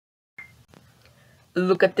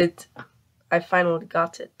Look at it. I finally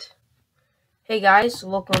got it. Hey guys,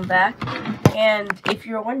 welcome back. And if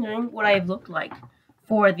you're wondering what I've looked like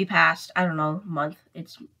for the past, I don't know, month,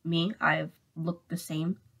 it's me. I've looked the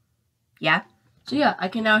same. Yeah. So yeah, I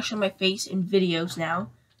can now show my face in videos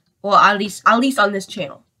now. Well, at least on this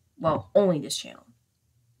channel. Well, only this channel.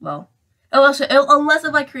 Well, unless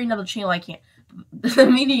if I create another channel, I can't. The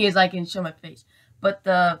meaning is I can show my face. But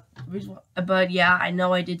yeah, I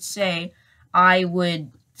know I did say I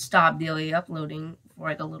would stop daily uploading for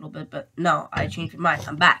like a little bit, but no, I changed my mind.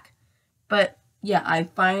 I'm back. But yeah, I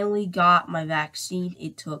finally got my vaccine.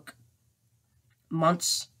 It took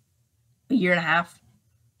months, a year and a half.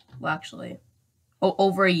 Well, actually,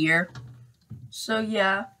 over a year. So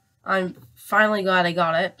yeah, I'm finally glad I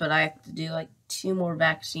got it, but I have to do like 2 more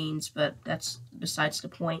vaccines, but that's besides the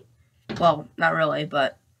point. Well, not really,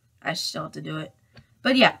 but I still have to do it.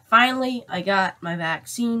 But yeah, finally I got my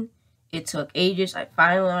vaccine. It took ages. I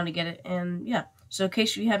finally wanted to get it, and yeah. So in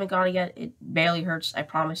case you haven't got it yet, it barely hurts. I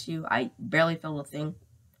promise you. I barely feel a thing.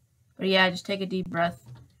 But yeah, just take a deep breath.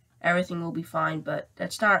 Everything will be fine. But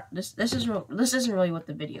that's not this isn't really what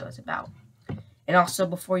the video is about. And also,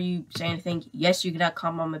 before you say anything, yes, you cannot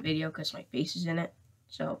comment on my video because my face is in it.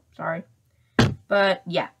 So sorry. But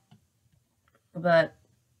yeah. But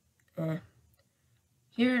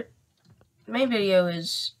here, the main video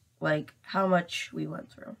is like how much we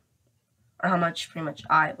went through, or how much pretty much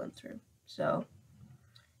I went through. So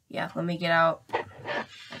yeah, let me get out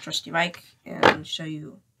my trusty mic and show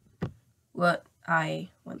you what I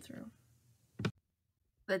went through.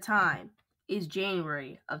 The time is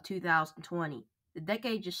January of 2020. The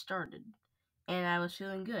decade just started, and I was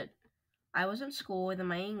feeling good. I was in school, and then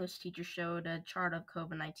my English teacher showed a chart of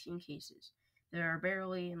COVID-19 cases. There are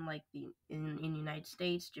barely in the United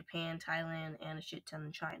States, Japan, Thailand, and a shit ton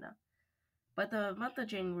in China. But the month of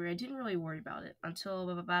January, I didn't really worry about it until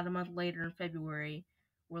about a month later in February,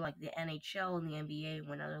 where like the NHL and the NBA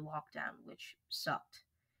went under lockdown, which sucked.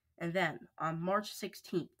 And then on March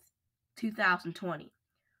 16th, 2020,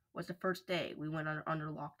 was the first day we went under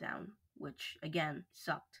lockdown, which again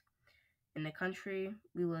sucked. In the country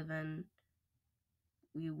we live in,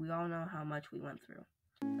 we all know how much we went through.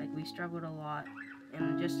 Like, we struggled a lot,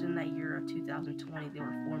 and just in that year of 2020, there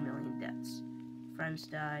were 4 million deaths. Friends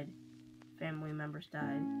died, family members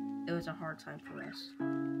died. It was a hard time for us.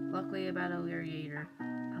 Luckily, about a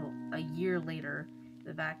year later,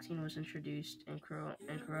 the vaccine was introduced, and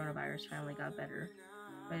coronavirus finally got better.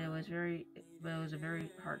 But it was a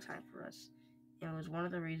very hard time for us. And it was one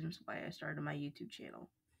of the reasons why I started my YouTube channel.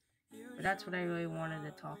 But that's what I really wanted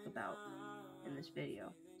to talk about in this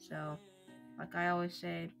video. So, like I always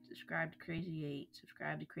say, subscribe to Crazy 8,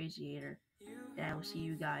 subscribe to Crazy 8er, and I will see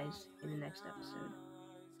you guys in the next episode.